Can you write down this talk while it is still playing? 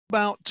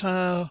about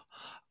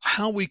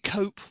how we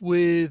cope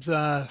with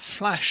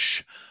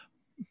Flash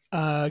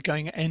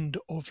going end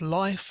of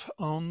life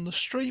on the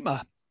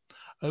streamer.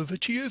 Over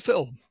to you,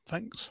 Phil.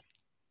 Thanks.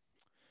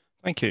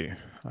 Thank you.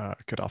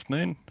 Good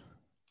afternoon.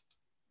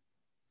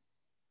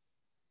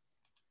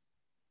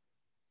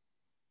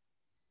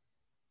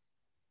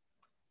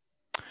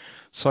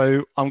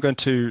 So I'm going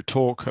to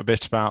talk a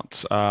bit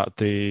about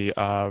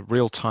the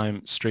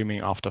real-time streaming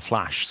after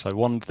Flash. So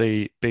one of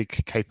the big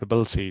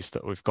capabilities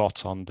that we've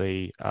got on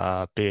the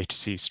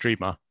BATC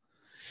streamer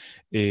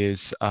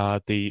is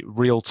the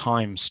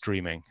real-time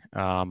streaming.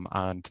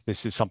 And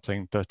this is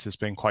something that has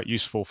been quite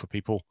useful for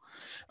people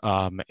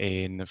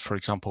in, for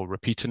example,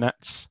 repeater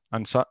nets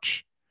and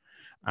such.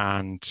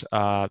 And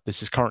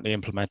this is currently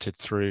implemented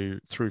through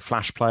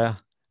Flash Player.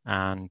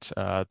 And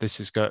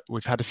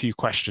we've had a few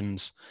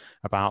questions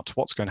about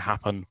what's going to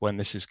happen when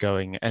this is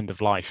going end of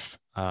life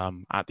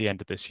at the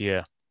end of this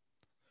year.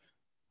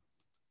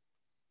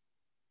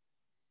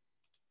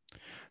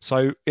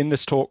 So in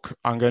this talk,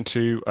 I'm going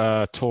to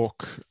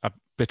talk a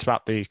bit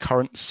about the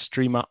current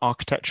streamer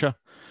architecture,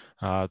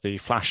 the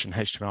Flash and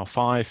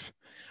HTML5,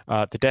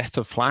 the death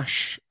of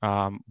Flash,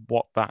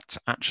 what that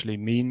actually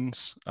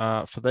means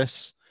for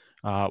this,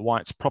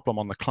 why it's a problem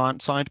on the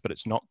client side, but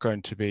it's not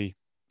going to be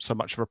so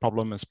much of a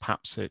problem as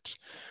perhaps it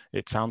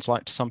sounds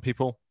like to some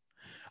people.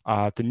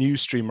 The new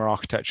streamer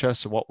architecture,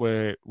 so what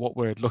we're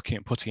looking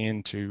at putting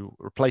in to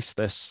replace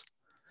this,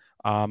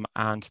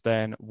 and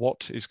then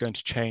what is going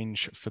to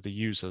change for the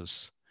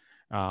users.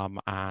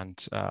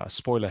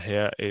 Spoiler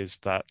here is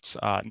that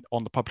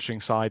on the publishing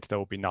side there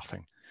will be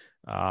nothing.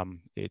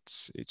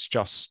 It's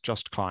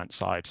just client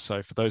side.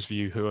 So for those of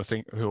you who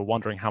are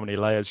wondering how many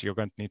layers you're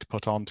going to need to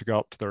put on to go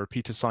up to the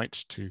repeater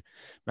site to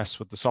mess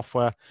with the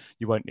software,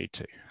 you won't need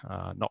to,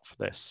 not for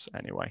this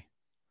anyway.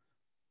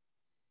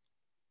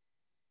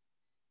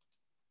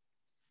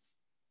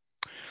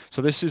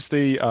 So this is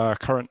the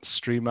current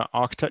streamer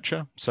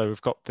architecture. So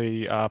we've got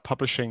the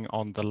publishing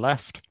on the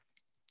left,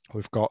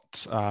 we've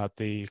got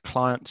the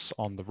clients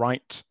on the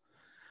right,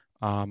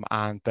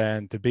 and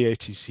then the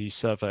BATC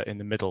server in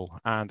the middle.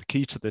 And the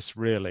key to this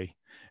really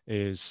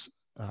is,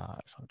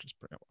 if I'll just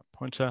bring up my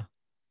pointer.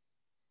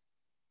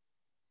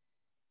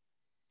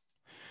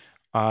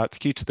 The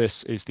key to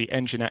this is the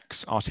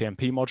Nginx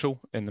RTMP module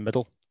in the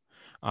middle.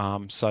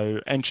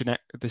 So Nginx,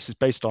 this is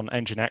based on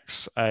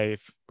Nginx, a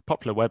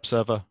popular web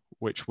server,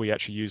 which we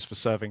actually use for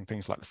serving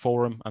things like the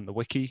forum and the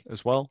wiki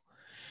as well.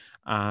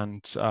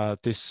 And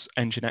this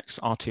Nginx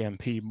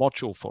RTMP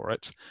module for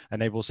it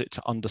enables it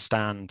to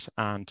understand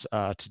and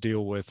to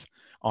deal with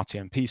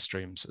RTMP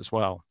streams as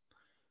well.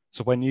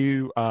 So when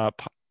you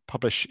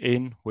publish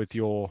in with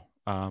your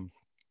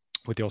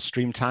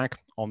stream tag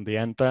on the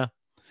end there,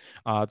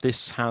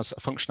 this has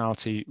a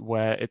functionality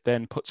where it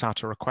then puts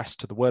out a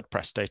request to the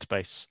WordPress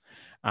database,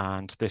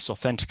 and this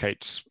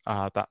authenticates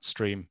that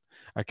stream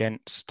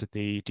against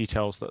the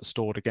details that are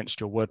stored against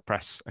your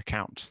WordPress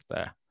account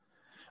there.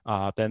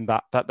 Then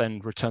that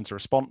then returns a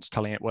response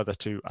telling it whether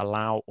to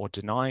allow or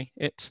deny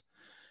it,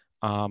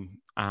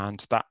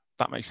 and that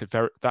makes it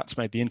that's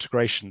made the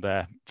integration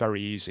there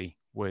very easy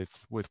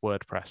with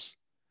WordPress.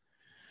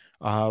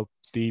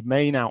 The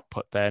main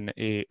output then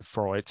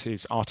for it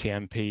is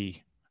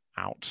RTMP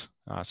out,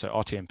 so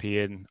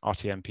RTMP in,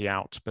 RTMP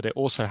out, but it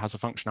also has a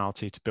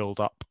functionality to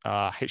build up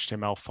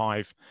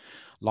HTML5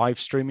 live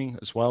streaming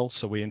as well.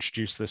 So we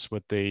introduced this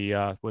with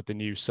the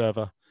new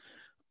server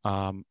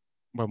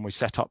when we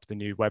set up the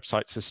new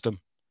website system,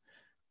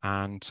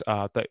 and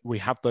that we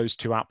have those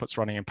two outputs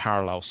running in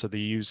parallel, so the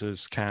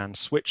users can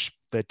switch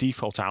their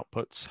default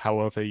outputs.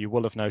 However, you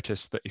will have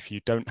noticed that if you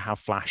don't have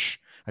Flash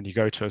and you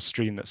go to a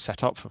stream that's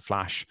set up for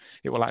Flash,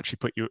 it will actually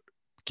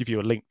give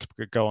you a link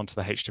to go onto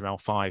the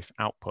HTML5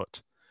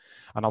 output.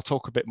 And I'll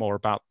talk a bit more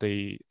about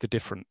the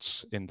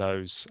difference in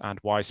those and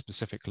why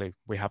specifically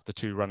we have the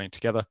two running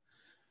together.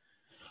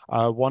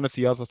 One of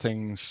the other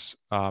things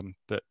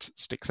that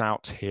sticks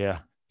out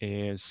here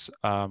is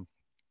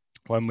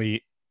when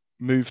we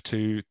put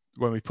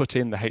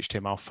in the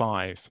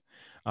HTML5,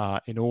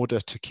 in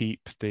order to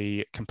keep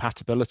the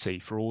compatibility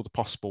for all the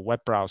possible web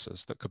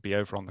browsers that could be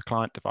over on the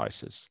client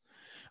devices,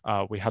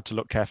 we had to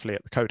look carefully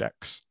at the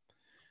codecs.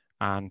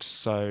 And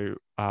so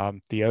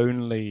the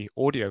only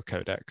audio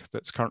codec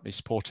that's currently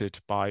supported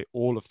by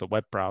all of the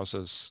web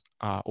browsers,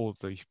 all of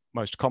the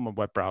most common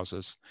web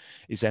browsers,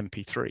 is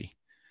MP3.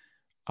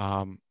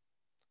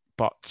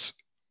 But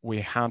we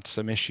had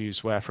some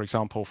issues where, for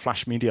example,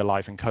 Flash Media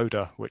Live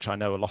Encoder, which I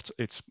know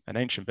it's an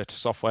ancient bit of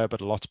software, but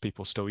a lot of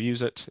people still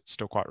use it. It's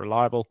still quite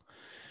reliable.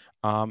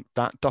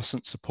 That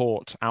doesn't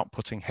support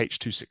outputting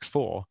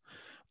H.264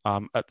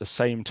 at the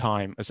same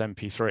time as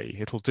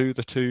MP3. It'll do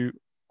the two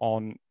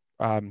on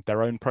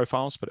their own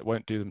profiles, but it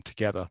won't do them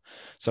together.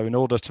 So in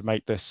order to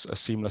make this a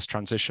seamless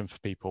transition for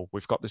people,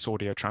 we've got this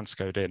audio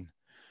transcode in.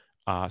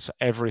 So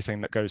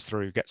everything that goes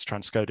through gets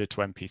transcoded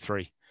to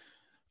MP3.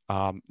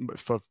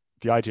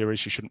 The idea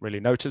is you shouldn't really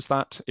notice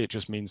that. It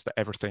just means that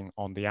everything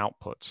on the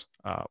output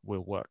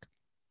will work.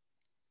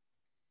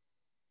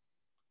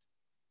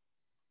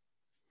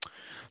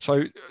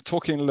 So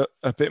talking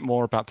a bit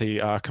more about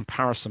the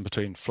comparison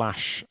between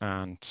Flash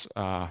and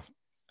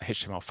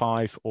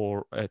HTML5,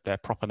 or their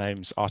proper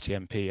names,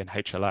 RTMP and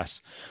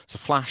HLS. So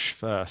Flash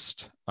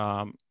first.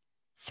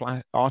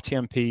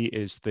 RTMP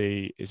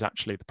is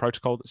actually the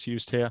protocol that's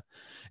used here.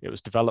 It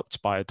was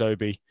developed by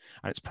Adobe,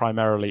 and it's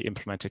primarily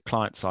implemented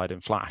client-side in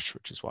Flash,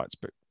 which is why it's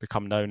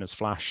become known as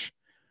Flash,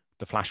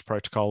 the Flash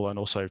protocol, and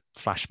also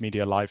Flash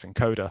Media Live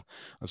Encoder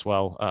as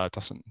well.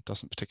 Doesn't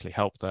particularly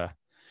help there.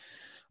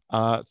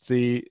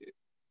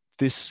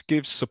 This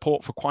gives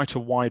support for quite a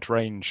wide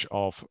range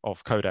of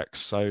codecs.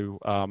 So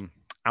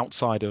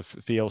outside of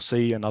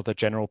VLC and other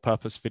general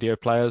purpose video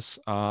players,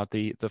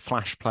 the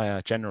Flash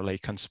player generally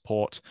can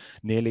support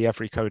nearly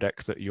every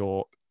codec that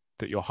your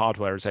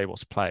hardware is able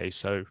to play.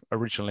 So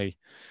originally,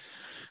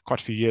 quite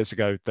a few years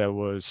ago, there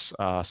was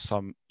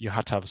you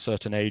had to have a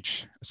certain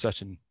age, a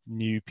certain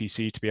new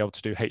PC to be able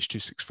to do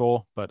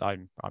H.264, but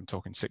I'm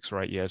talking 6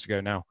 or 8 years ago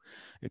now.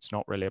 It's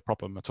not really a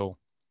problem at all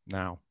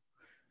now.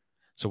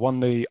 So one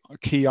of the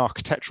key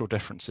architectural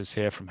differences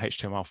here from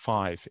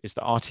HTML5 is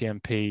that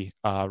RTMP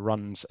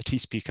runs a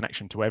TCP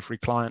connection to every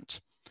client,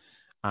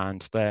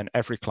 and then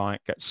every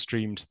client gets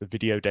streamed the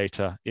video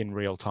data in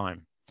real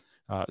time.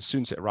 As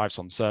soon as it arrives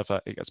on the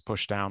server, it gets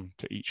pushed down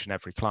to each and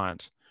every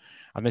client.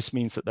 And this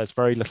means that there's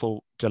very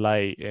little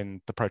delay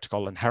in the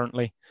protocol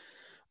inherently.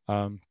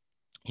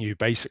 You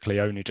basically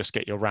only just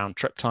get your round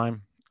trip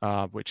time,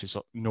 which is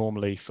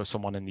normally for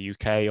someone in the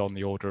UK on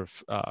the order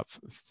of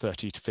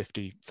 30 to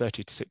 60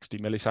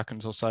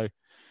 milliseconds or so.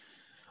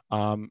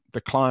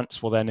 The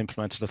clients will then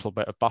implement a little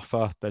bit of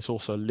buffer. There's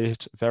also a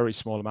very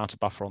small amount of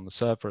buffer on the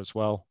server as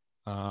well.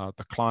 On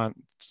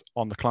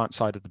the client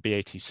side of the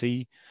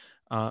BATC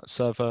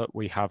server,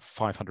 we have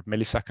 500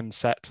 milliseconds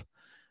set.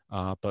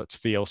 But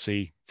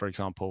VLC, for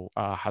example,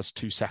 has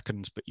 2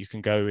 seconds, but you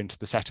can go into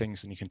the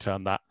settings and you can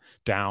turn that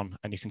down.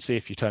 And you can see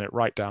if you turn it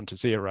right down to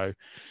 0,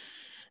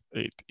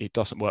 it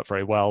doesn't work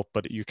very well,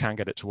 but you can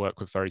get it to work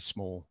with very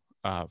small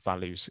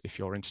values if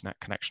your internet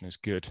connection is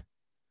good.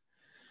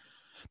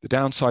 The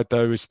downside,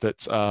 though, is that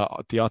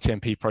the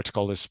RTMP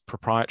protocol is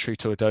proprietary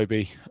to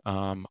Adobe.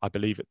 I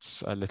believe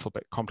it's a little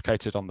bit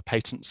complicated on the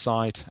patent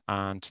side,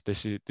 and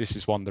this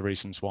is one of the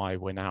reasons why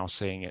we're now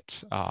seeing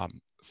it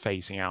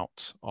phasing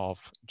out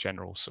of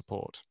general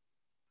support.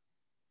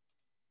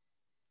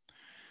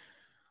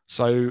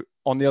 So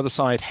on the other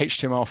side,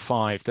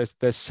 HTML5,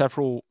 there's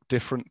several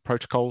different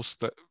protocols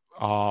that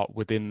are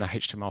within the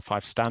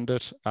HTML5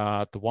 standard.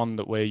 The one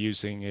that we're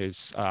using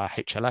is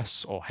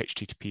HLS, or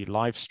HTTP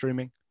live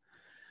streaming.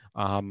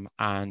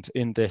 And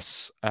in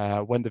this,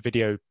 when the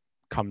video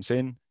comes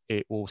in,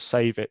 it will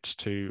save it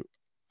to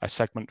a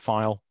segment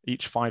file.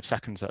 Each 5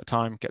 seconds at a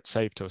time gets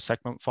saved to a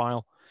segment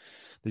file.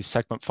 These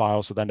segment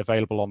files are then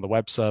available on the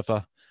web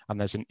server, and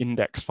there's an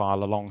index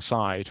file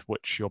alongside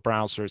which your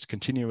browser is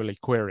continually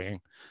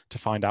querying to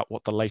find out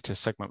what the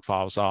latest segment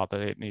files are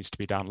that it needs to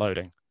be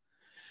downloading.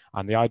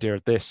 And the idea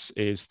of this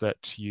is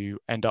that you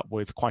end up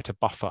with quite a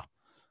buffer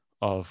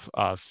of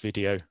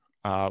video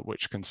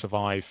which can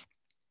survive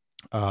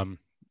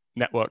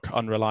network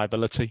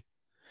unreliability.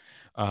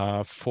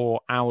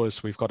 For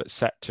hours, we've got it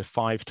set to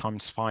 5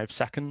 times 5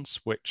 seconds,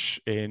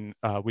 which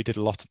we did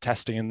a lot of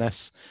testing in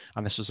this,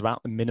 and this was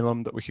about the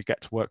minimum that we could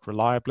get to work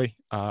reliably,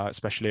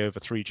 especially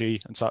over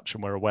 3G and such,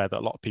 and we're aware that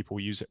a lot of people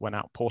use it when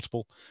out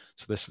portable,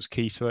 so this was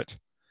key to it.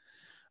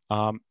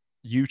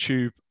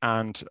 YouTube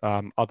and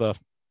other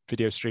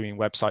video streaming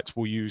websites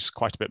will use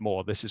quite a bit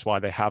more. This is why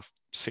they have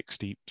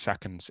 60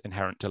 seconds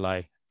inherent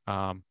delay.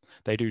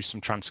 They do some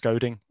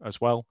transcoding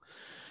as well.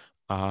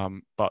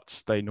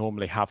 But they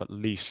normally have at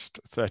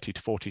least 30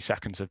 to 40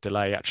 seconds of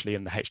delay actually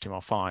in the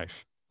HTML5.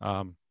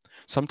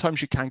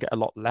 Sometimes you can get a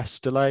lot less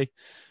delay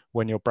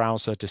when your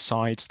browser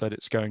decides that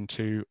it's going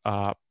to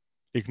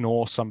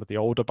ignore some of the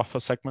older buffer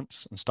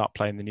segments and start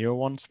playing the newer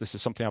ones. This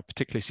is something I've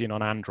particularly seen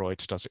on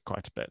Android, does it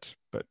quite a bit,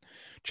 but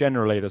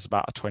generally there's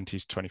about a 20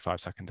 to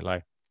 25 second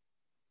delay.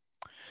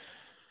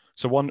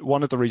 So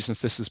one of the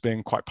reasons this has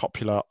been quite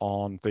popular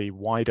on the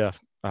wider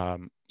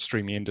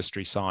streaming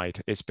industry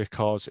side is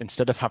because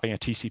instead of having a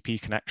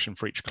TCP connection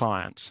for each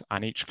client,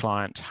 and each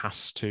client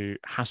has to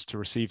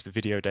receive the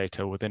video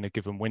data within a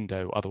given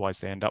window, otherwise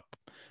they end up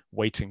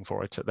waiting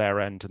for it at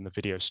their end and the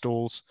video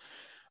stalls.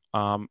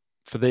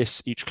 For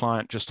this, each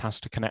client just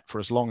has to connect for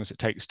as long as it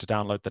takes to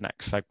download the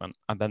next segment,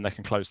 and then they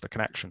can close the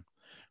connection,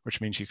 which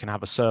means you can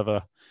have a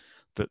server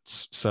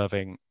that's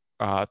serving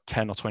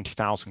 10 or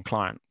 20,000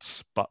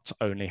 clients, but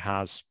only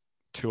has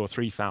 2,000 or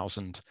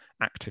 3,000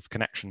 active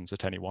connections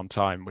at any one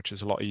time, which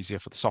is a lot easier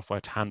for the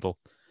software to handle.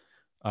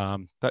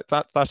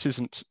 That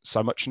isn't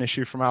so much an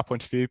issue from our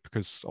point of view,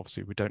 because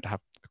obviously we don't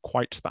have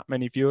quite that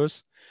many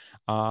viewers.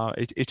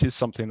 It is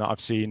something that I've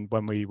seen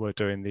when we were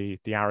doing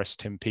the Aris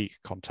Tim Peak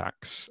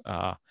contacts.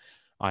 I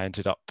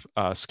ended up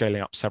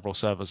scaling up several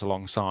servers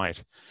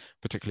alongside,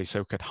 particularly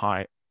so we could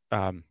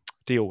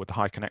deal with the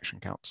high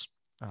connection counts.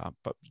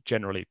 But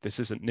generally, this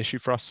isn't an issue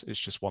for us. It's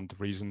just one of the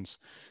reasons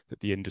that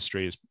the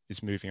industry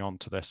is moving on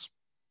to this.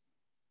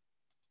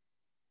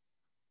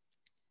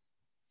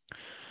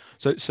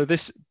 So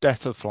this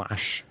death of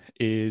Flash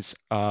is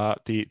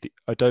the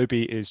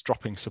Adobe is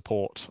dropping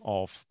support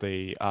of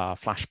the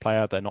Flash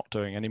player. They're not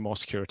doing any more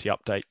security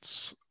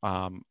updates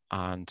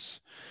and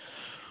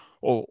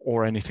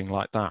or anything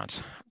like that.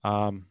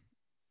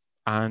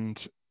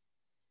 And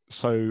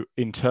so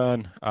in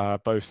turn,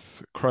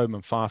 both Chrome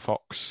and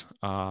Firefox,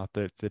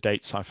 the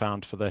dates I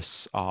found for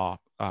this are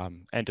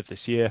end of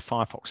this year.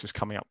 Firefox is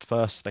coming up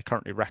first. They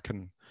currently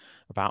reckon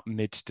about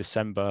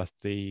mid-December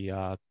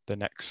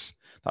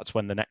that's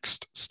when the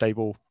next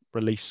stable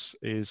release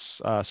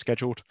is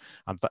scheduled,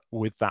 and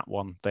with that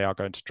one they are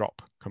going to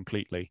drop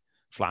completely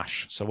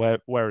Flash. So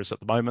whereas at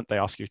the moment they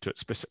ask you to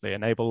explicitly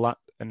enable it,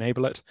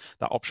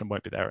 that option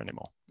won't be there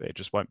anymore. They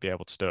just won't be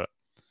able to do it.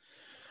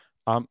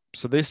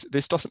 So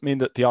this doesn't mean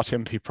that the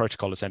RTMP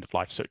protocol is end of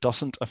life. So it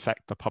doesn't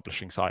affect the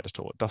publishing side at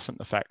all. It doesn't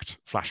affect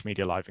Flash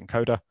Media Live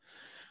Encoder.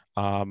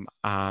 In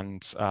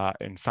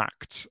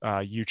fact,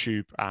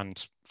 YouTube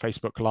and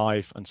Facebook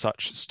Live and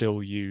such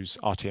still use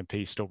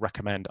RTMP, still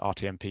recommend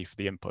RTMP for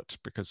the input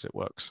because it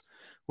works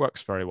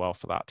very well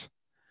for that.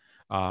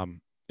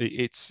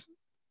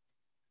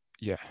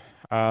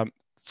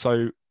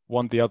 So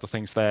one of the other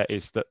things there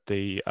is that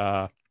the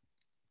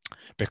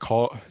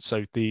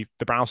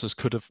browsers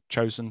could have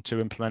chosen to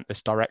implement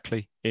this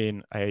directly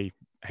in a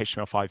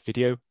HTML5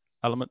 video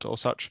element or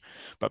such,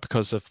 but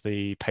because of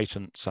the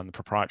patents and the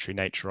proprietary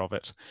nature of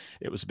it,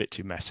 it was a bit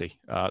too messy.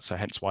 So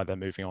hence why they're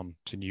moving on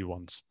to new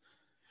ones.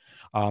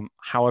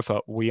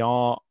 However, we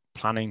are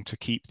planning to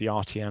keep the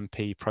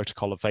RTMP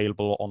protocol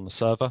available on the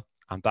server,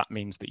 and that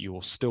means that you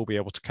will still be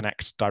able to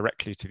connect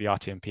directly to the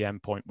RTMP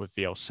endpoint with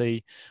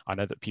VLC. I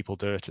know that people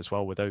do it as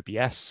well with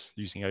OBS,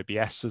 using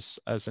OBS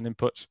as an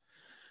input.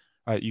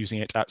 Using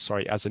it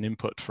as an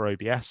input for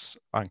OBS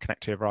and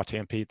connecting over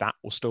RTMP, that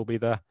will still be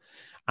there.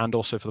 And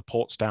also for the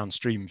ports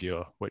downstream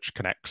viewer, which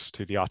connects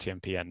to the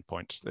RTMP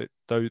endpoint,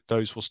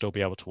 those will still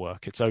be able to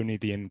work. It's only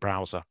the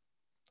in-browser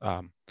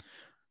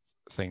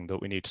thing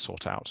that we need to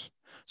sort out.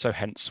 So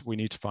hence, we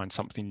need to find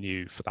something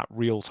new for that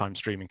real-time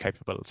streaming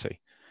capability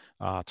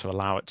to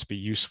allow it to be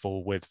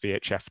useful with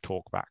VHF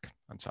talkback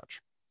and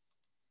such.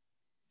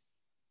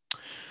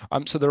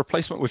 So the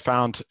replacement we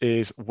found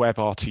is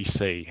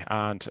WebRTC,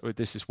 and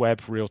this is Web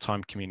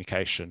Real-Time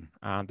Communication.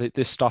 And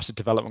this started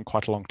development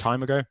quite a long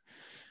time ago.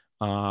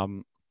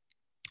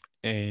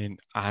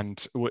 It's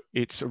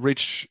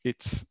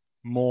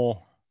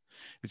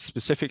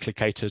specifically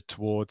catered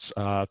towards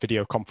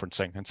video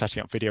conferencing and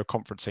setting up video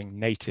conferencing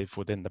native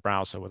within the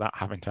browser without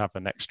having to have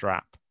an extra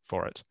app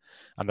for it.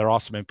 And there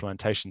are some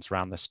implementations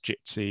around this.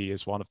 Jitsi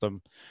is one of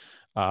them.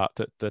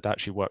 That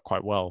actually work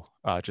quite well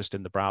just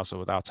in the browser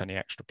without any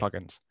extra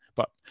plugins.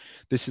 But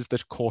this is the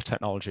core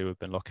technology we've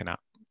been looking at.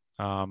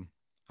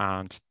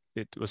 And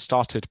it was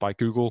started by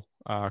Google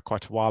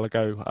quite a while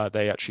ago.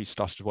 They actually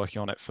started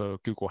working on it for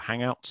Google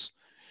Hangouts.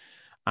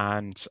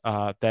 And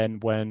then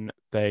when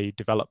they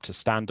developed a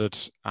standard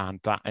and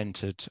that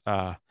entered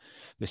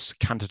this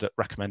candidate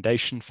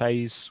recommendation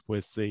phase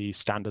with the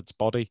standards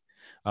body,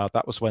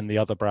 that was when the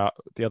other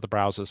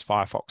browsers,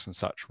 Firefox and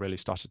such, really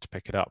started to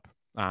pick it up.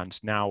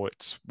 And now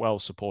it's well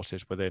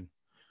supported within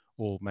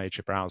all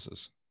major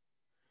browsers.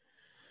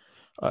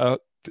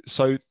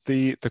 So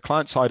the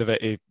client side of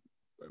it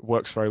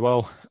works very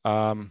well.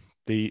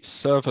 The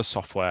server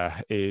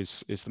software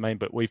is the main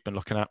bit we've been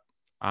looking at.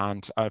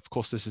 And of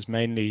course, this is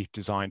mainly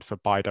designed for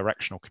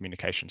bidirectional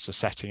communication, so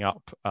setting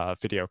up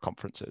video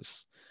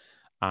conferences.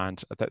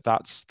 And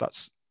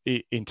that's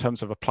in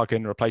terms of a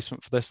plugin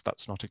replacement for this,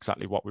 that's not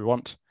exactly what we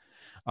want.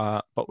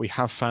 But we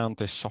have found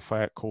this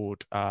software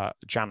called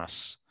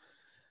Janus.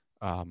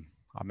 I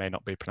may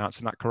not be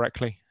pronouncing that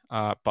correctly,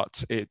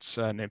 but it's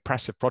an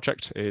impressive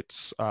project.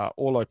 It's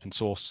all open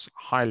source,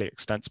 highly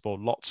extensible,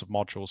 lots of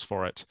modules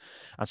for it.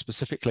 And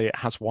specifically, it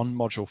has one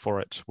module for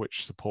it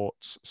which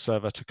supports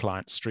server to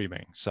client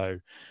streaming. So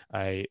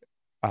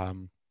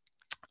an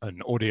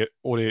audio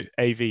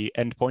AV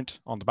endpoint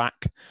on the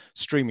back,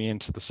 streaming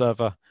into the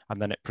server, and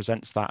then it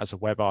presents that as a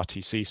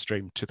WebRTC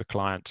stream to the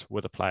client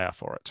with a player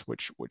for it,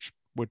 which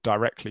would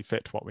directly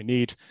fit what we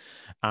need.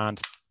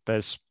 And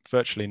there's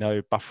virtually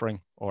no buffering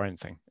or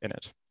anything in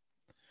it.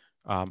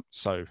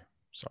 Sorry,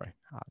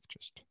 I've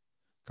just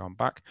gone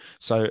back.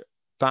 So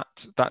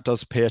that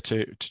does appear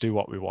to do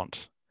what we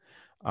want.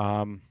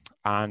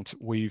 And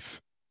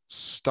we've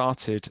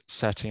started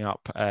setting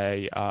up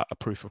a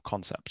proof of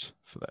concept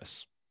for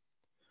this.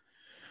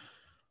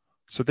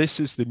 So this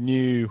is the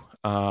new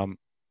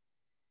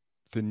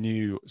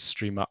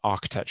streamer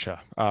architecture,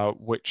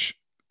 which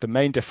the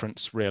main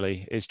difference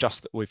really is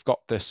just that we've got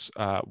this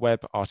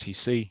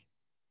WebRTC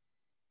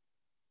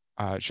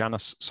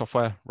Janus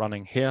software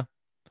running here.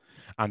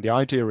 And the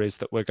idea is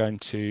that we're going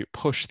to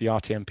push the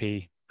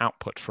RTMP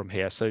output from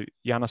here. So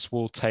Janus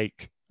will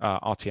take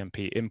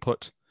RTMP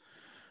input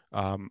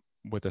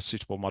with a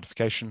suitable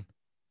modification.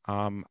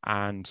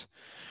 And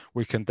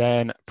we can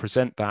then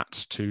present that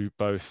to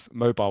both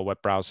mobile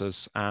web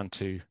browsers and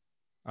to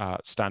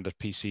standard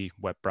PC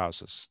web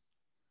browsers.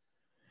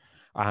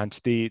 And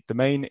the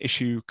main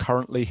issue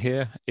currently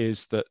here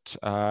is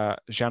that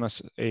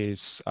Janus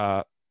is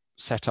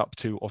set up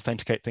to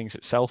authenticate things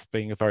itself,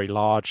 being a very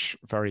large,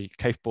 very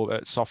capable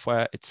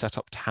software. It's set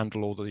up to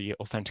handle all the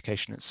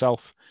authentication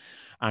itself.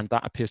 And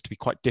that appears to be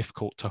quite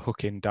difficult to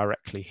hook in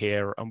directly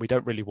here. And we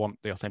don't really want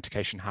the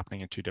authentication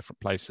happening in two different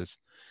places.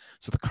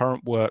 So the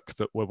current work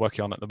that we're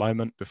working on at the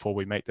moment, before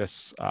we make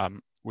this,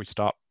 we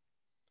start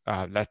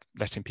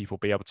letting people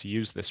be able to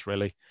use this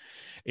really,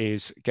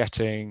 is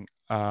getting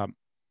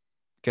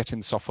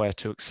the software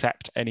to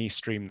accept any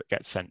stream that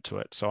gets sent to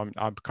it. So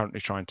I'm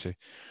currently trying to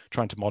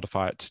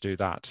modify it to do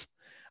that.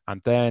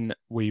 And then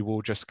we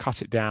will just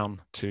cut it down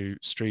to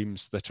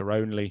streams that are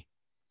only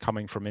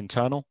coming from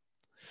internal.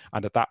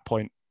 And at that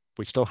point,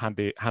 we still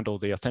handle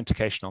the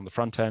authentication on the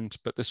front end,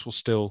 but this will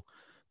still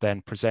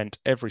then present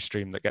every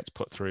stream that gets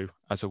put through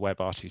as a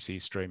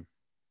WebRTC stream.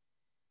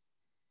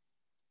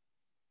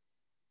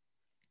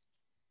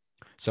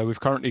 So we've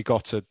currently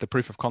got the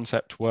proof of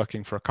concept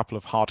working for a couple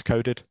of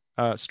hard-coded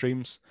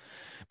streams,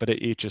 but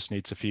it just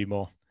needs a few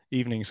more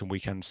evenings and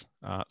weekends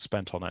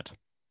spent on it.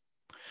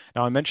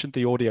 Now, I mentioned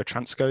the audio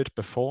transcode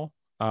before.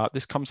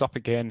 This comes up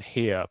again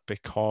here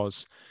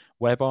because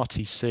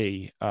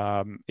WebRTC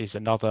is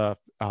another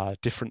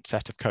different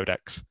set of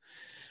codecs.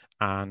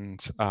 And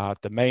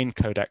the main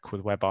codec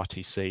with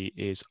WebRTC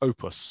is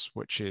Opus,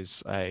 which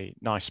is a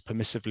nice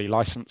permissively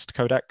licensed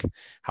codec.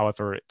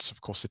 However, it's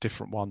of course a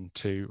different one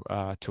to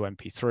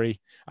MP3,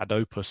 and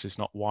Opus is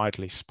not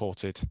widely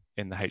supported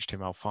in the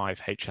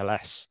HTML5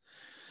 HLS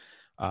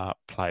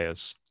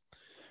players.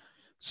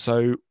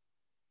 So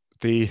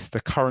the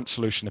current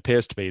solution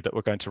appears to be that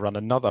we're going to run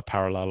another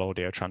parallel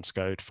audio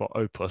transcode for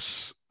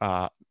Opus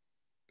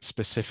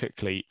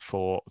specifically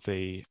for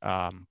the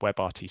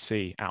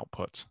WebRTC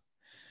output.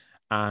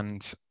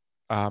 And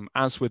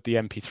as with the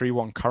MP3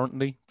 one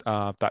currently,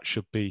 that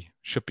should be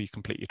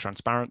completely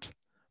transparent,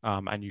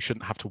 and you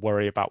shouldn't have to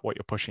worry about what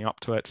you're pushing up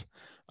to it.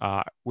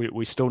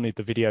 We still need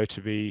the video to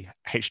be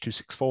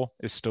H.264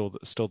 is still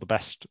the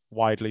best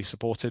widely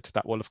supported.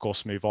 That will of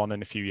course move on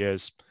in a few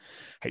years.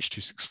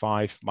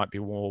 H.265 might be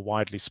more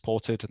widely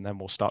supported, and then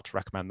we'll start to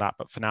recommend that.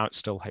 But for now, it's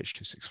still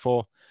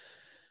H.264,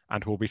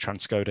 and we'll be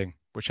transcoding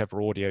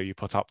whichever audio you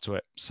put up to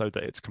it so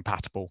that it's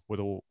compatible with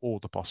all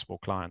the possible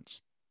clients.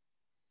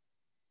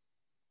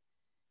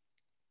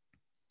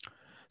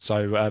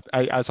 So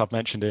as I've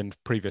mentioned in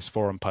previous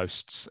forum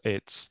posts,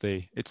 it's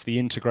the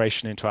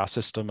integration into our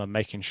system and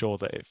making sure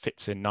that it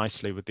fits in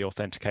nicely with the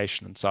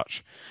authentication and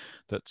such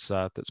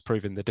that's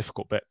proving the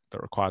difficult bit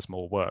that requires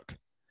more work.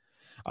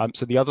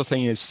 So the other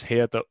thing is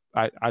here that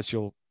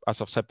as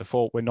I've said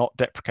before, we're not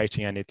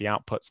deprecating any of the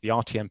outputs. The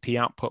RTMP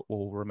output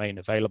will remain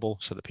available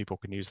so that people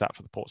can use that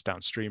for the ports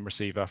downstream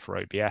receiver for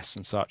OBS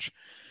and such.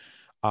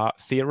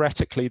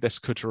 Theoretically, this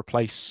could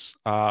replace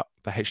the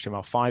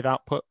HTML5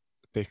 output,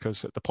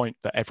 because at the point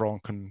that everyone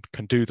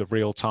can do the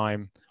real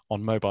time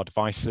on mobile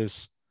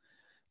devices,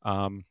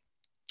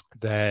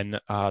 then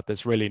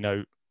there's really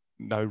no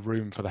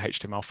room for the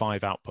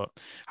HTML5 output.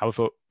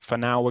 However, for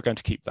now, we're going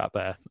to keep that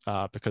there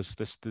because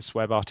this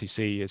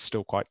WebRTC is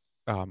still quite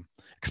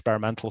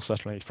experimental,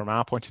 certainly from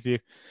our point of view.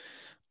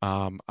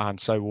 And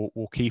so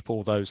we'll keep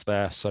all those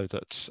there so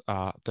that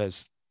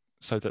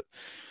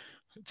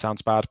it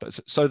sounds bad, but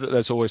so that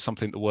there's always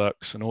something that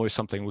works and always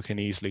something we can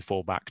easily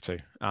fall back to.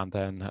 And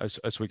then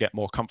as we get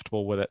more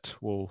comfortable with it,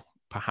 we'll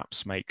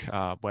perhaps make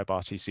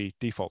WebRTC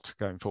default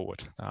going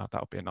forward. That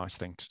would be a nice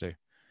thing to do,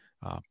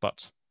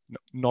 but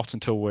not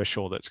until we're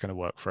sure that it's going to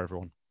work for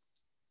everyone.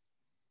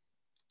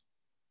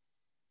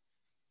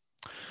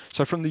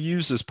 So from the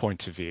user's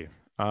point of view,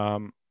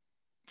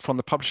 from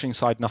the publishing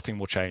side, nothing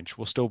will change.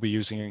 We'll still be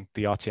using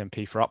the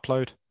RTMP for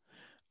upload.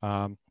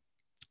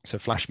 So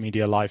Flash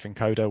Media Live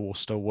Encoder will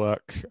still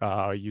work,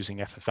 using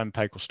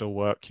FFmpeg will still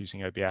work,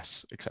 using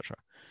OBS, etc.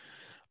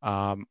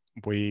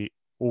 We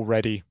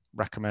already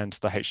recommend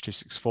the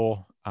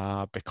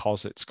H.264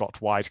 because it's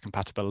got wide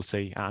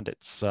compatibility and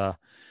it's a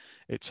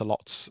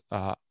lot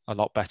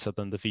better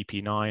than the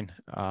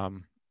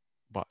VP9.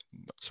 But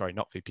sorry,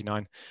 not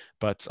VP9,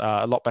 but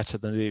a lot better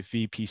than the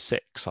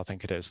VP6, I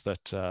think it is,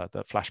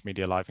 that Flash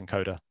Media Live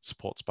Encoder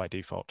supports by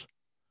default.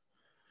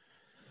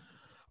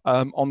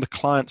 On the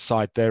client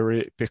side,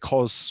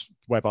 because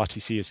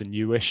WebRTC is a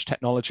newish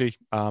technology,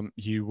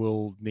 you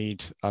will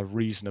need a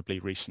reasonably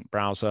recent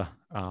browser.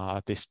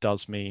 This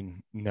does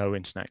mean no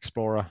Internet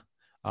Explorer.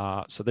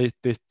 So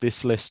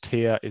this list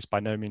here is by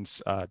no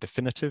means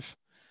definitive.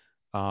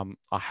 I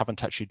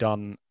haven't actually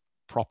done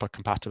proper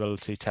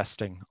compatibility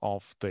testing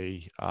of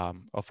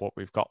what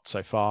we've got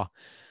so far,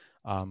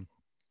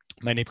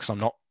 mainly because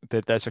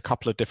there's a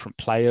couple of different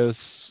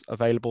players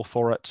available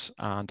for it,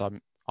 and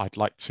I'd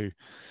like to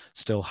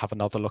still have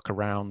another look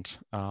around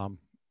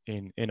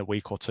in a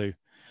week or two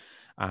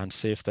and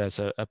see if there's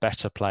a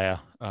better player,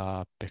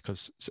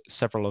 because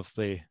several of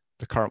the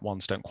current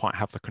ones don't quite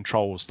have the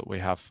controls that we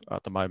have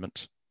at the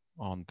moment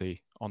on the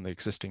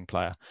existing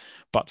player.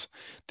 But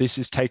this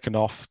is taken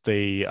off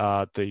the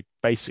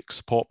basic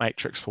support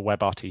matrix for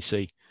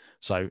WebRTC.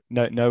 So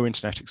no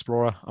Internet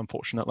Explorer,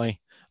 unfortunately.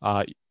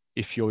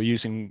 If you're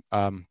using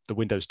the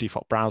Windows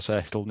default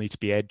browser, it'll need to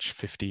be Edge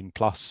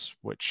 15+,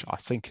 which I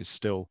think is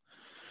still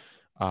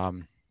I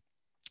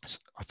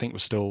think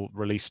was still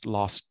released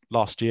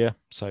last year.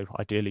 So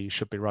ideally you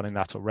should be running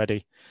that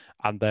already.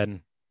 And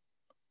then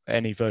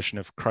any version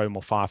of Chrome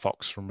or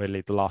Firefox from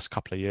really the last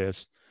couple of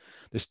years.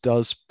 This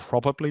does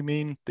probably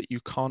mean that you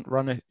can't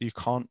run it, you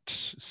can't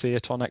see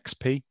it on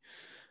XP,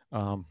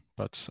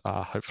 but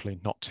hopefully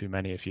not too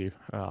many of you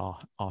are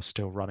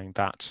still running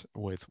that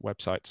with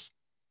websites.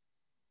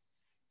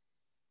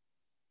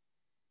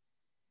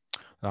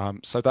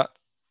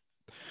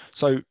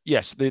 So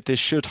yes, this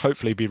should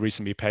hopefully be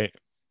reasonably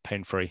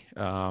pain-free.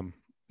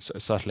 So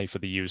certainly for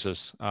the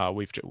users,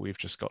 we've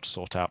just got to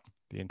sort out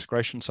the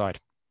integration side.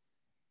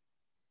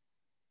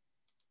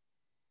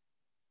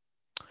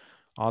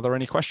 Are there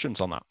any questions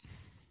on that?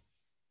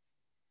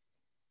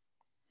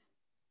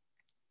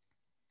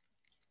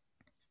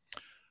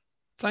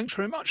 Thanks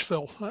very much,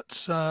 Phil.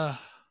 That's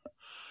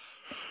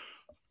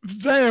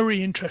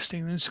very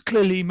interesting. There's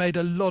clearly made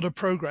a lot of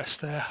progress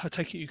there. I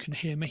take it you can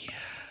hear me.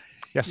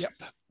 Yes. Yep.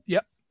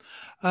 Yep.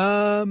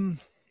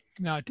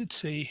 Now, I did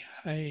see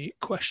a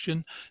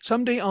question.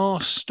 Somebody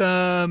asked,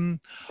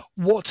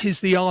 what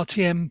is the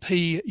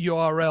RTMP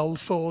URL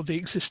for the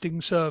existing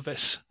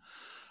service?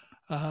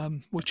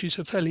 Which is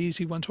a fairly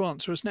easy one to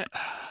answer, isn't it?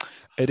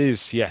 It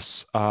is,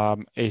 yes.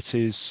 It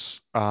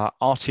is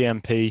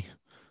RTMP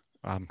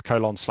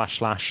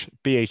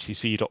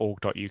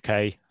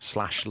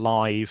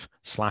 /batc.org.uk/live/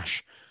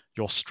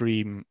 your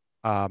stream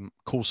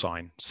call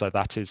sign. So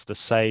that is the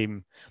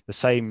same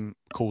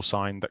call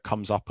sign that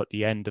comes up at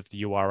the end of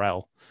the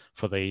URL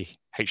for the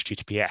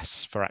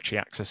HTTPS for actually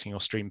accessing your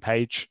stream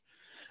page.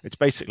 It's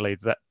basically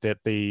the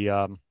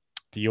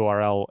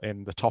URL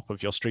in the top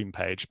of your stream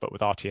page, but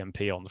with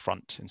RTMP on the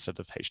front instead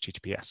of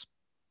HTTPS.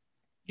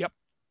 Yep,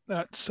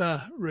 that's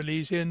really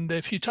easy. And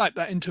if you type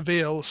that into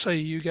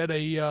VLC, you get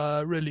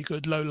a really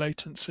good low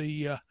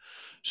latency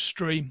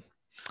stream.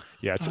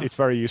 Yeah, it's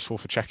very useful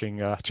for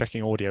checking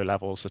audio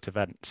levels at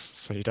events,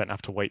 so you don't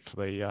have to wait for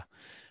the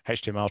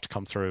HTML to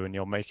come through, and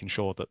you're making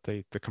sure that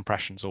the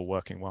compression's all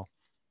working well.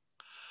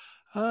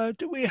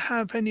 Do we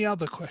have any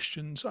other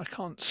questions? I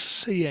can't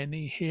see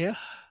any here.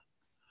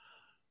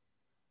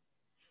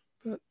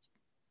 But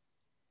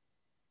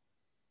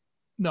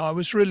no, I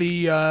was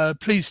really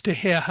pleased to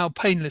hear how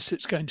painless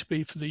it's going to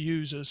be for the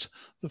users.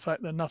 The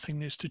fact that nothing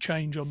needs to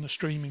change on the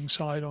streaming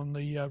side, on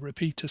the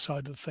repeater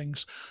side of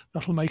things,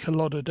 that'll make a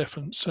lot of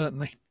difference,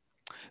 certainly.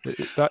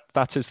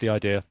 That is the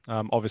idea.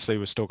 Obviously,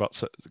 we've still got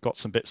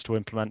some bits to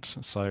implement,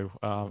 so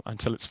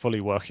until it's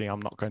fully working,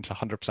 I'm not going to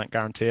 100%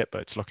 guarantee it,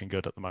 but it's looking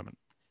good at the moment.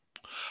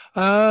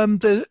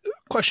 The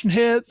question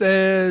here,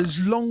 there's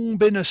long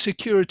been a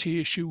security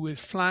issue with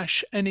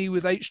Flash, any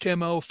with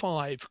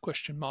HTML5,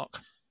 question mark.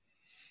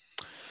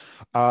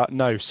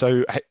 No,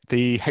 so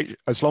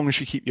as long as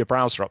you keep your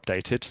browser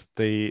updated,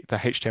 the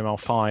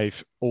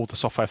HTML5, all the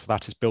software for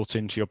that is built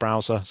into your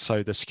browser,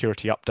 so the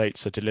security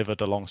updates are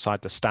delivered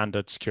alongside the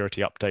standard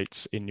security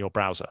updates in your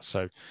browser.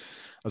 So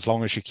as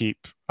long as you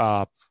keep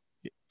Firefox,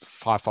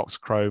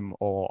 Chrome,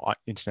 or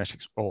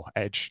or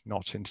Edge,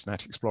 not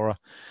Internet Explorer,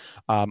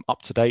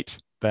 up to date,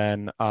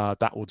 then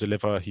that will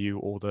deliver you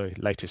all the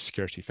latest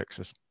security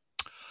fixes.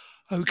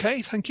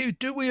 Okay, thank you.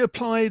 Do we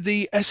apply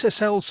the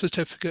SSL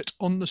certificate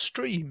on the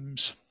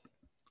streams?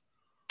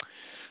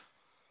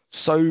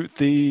 So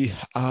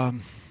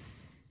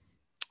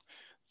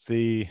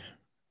we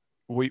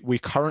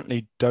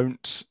currently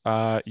don't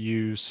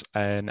use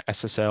an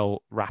SSL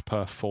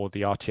wrapper for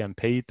the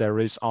RTMP. There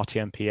is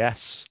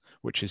RTMPS,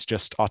 which is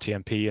just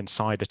RTMP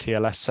inside a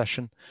TLS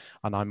session.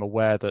 And I'm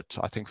aware that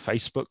I think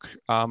Facebook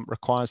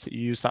requires that you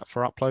use that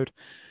for upload.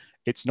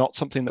 It's not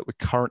something that we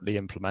currently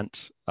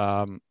implement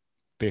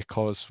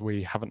because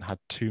we haven't had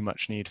too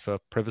much need for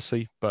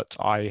privacy, but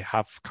I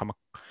have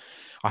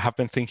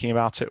been thinking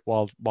about it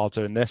while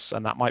doing this,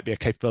 and that might be a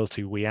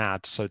capability we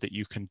add so that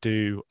you can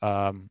do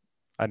an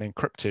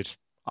encrypted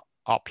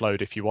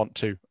upload if you want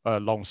to,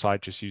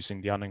 alongside just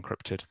using the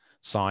unencrypted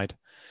side.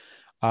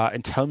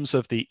 In terms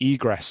of the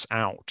egress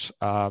out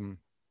of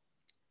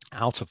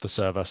the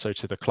server, so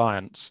to the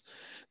clients,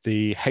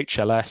 the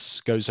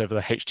HLS goes over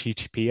the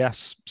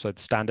HTTPS, so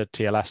the standard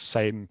TLS,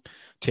 same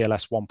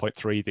TLS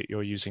 1.3 that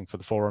you're using for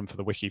the forum, for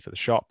the wiki, for the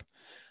shop.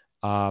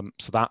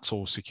 So that's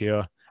all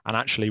secure. And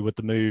actually, with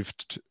the move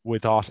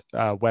with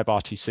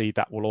WebRTC,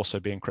 that will also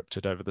be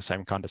encrypted over the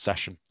same kind of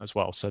session as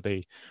well. So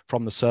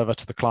from the server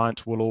to the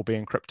client will all be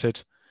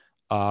encrypted.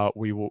 I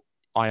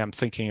am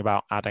thinking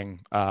about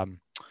adding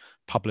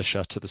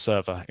publisher to the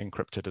server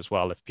encrypted as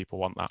well, if people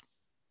want that.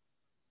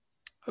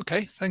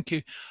 Okay, thank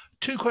you.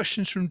 Two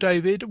questions from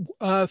David.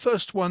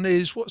 First one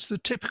is, what's the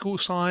typical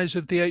size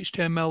of the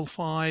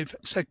HTML5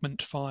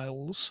 segment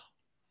files?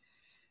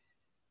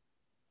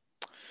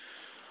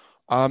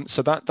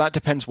 So that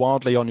depends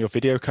wildly on your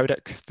video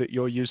codec that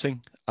you're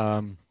using.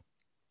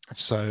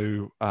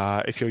 So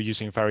if you're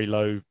using a very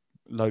low,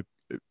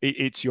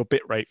 it's your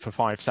bit rate for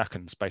 5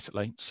 seconds,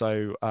 basically.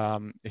 So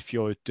if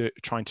you're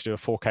trying to do a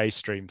 4K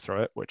stream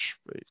through it, which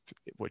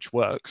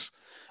works,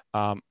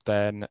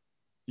 then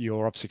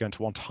you're obviously going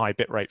to want a high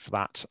bit rate for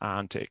that,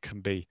 and it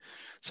can be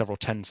several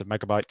tens of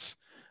megabytes.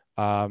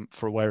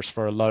 Whereas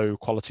for a low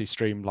quality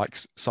stream, like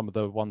some of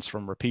the ones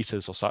from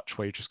repeaters or such,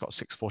 where you just got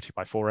 640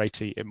 by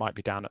 480, it might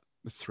be down at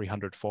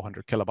 300,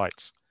 400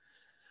 kilobytes.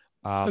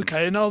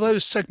 Okay, and are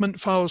those segment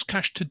files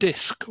cached to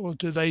disk, or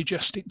do they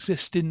just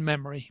exist in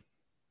memory?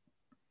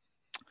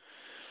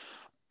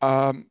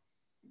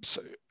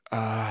 So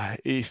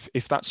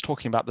if that's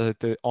talking about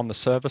the on the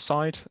server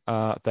side,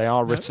 they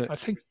are written. I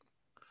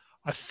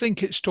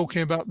think it's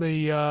talking about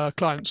the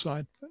client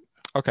side.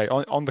 Okay,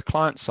 on the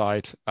client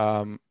side,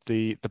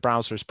 the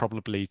browser is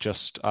probably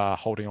just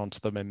holding on to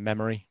them in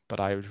memory,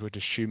 but I would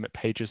assume it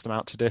pages them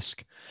out to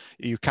disk.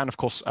 You can, of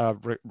course,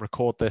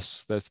 record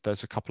this.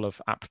 There's a couple of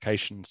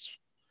applications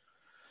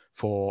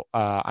for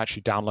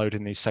actually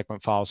downloading these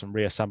segment files and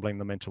reassembling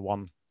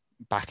them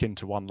back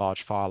into one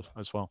large file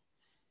as well.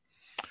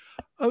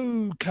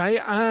 Okay,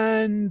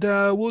 and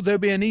will there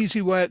be an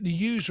easy way at the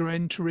user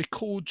end to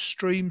record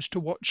streams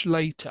to watch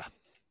later?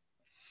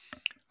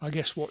 I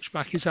guess watch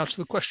back is out of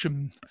the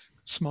question,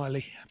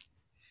 smiley.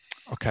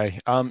 Okay,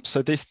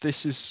 so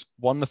this is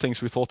one of the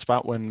things we thought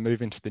about when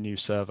moving to the new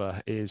server,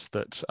 is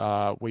that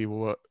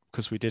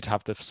because we did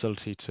have the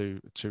facility to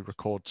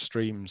record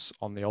streams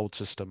on the old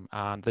system,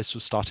 and this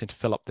was starting to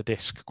fill up the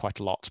disk quite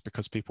a lot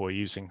because people were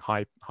using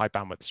high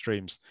bandwidth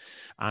streams,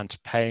 and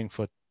paying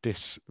for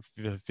this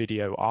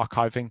video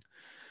archiving,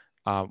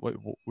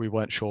 we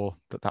weren't sure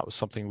that was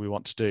something we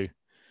want to do.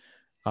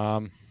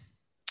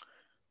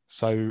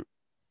 So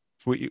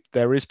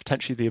there is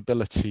potentially the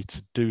ability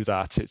to do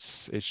that.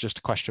 It's just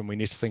a question we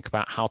need to think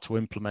about how to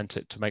implement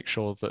it to make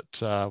sure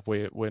that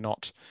we're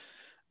not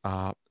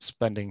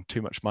spending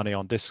too much money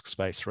on disk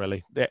space,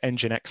 really. The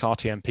Nginx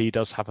RTMP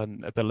does have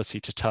an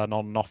ability to turn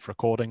on and off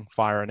recording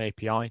via an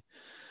API.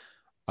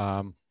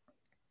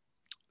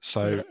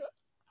 So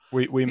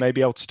we may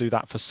be able to do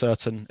that for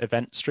certain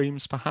event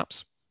streams,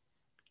 perhaps.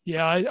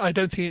 Yeah, I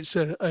don't think it's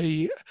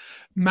a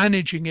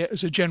managing it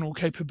as a general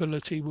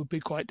capability would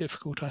be quite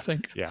difficult, I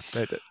think. Yeah,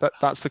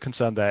 that's the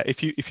concern there.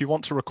 If you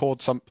want to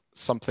record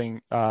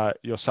something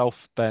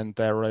yourself, then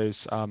there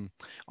is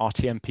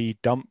RTMP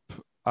dump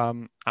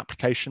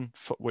application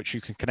for which you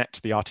can connect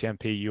to the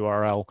RTMP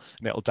URL,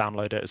 and it'll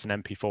download it as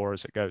an MP4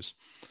 as it goes.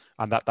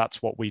 And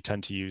that's what we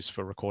tend to use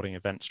for recording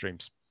event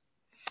streams.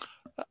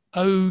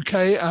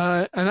 Okay,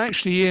 and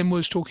actually Ian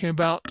was talking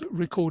about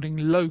recording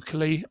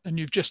locally, and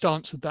you've just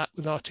answered that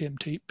with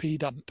RTMP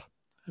dump.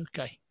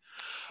 Okay.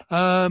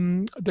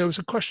 There was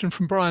a question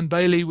from Brian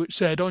Bailey which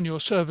said, on your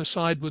server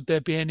side, would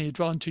there be any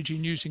advantage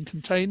in using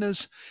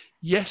containers?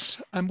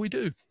 Yes, and we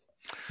do.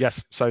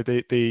 Yes, so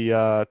the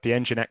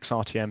Nginx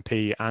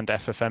RTMP and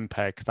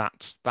FFmpeg,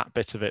 that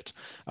bit of it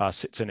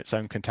sits in its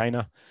own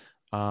container.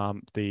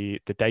 The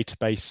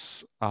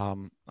database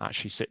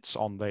actually sits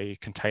on the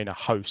container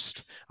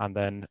host, and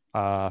then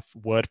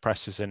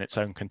WordPress is in its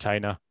own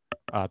container,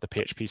 the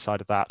PHP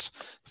side of that.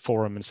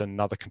 Forum is in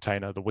another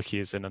container, the wiki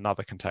is in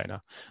another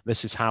container.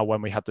 This is how,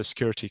 when we had the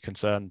security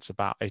concerns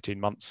about 18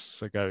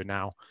 months ago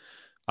now,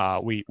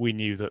 we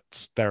knew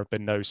that there have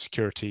been no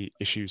security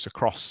issues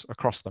across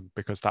them,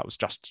 because that was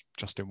just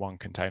in one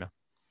container.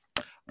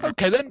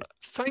 Okay, then,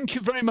 thank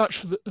you very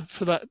much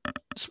for that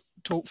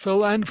talk,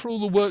 Phil, and for all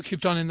the work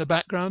you've done in the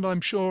background. I'm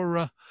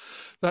sure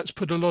that's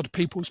put a lot of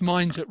people's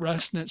minds at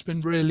rest, and it's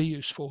been really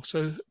useful.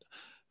 So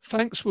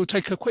thanks. We'll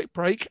take a quick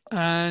break,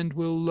 and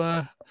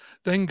we'll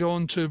then go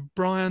on to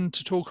Brian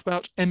to talk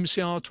about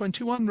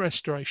MCR21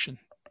 restoration.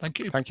 Thank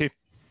you. Thank you.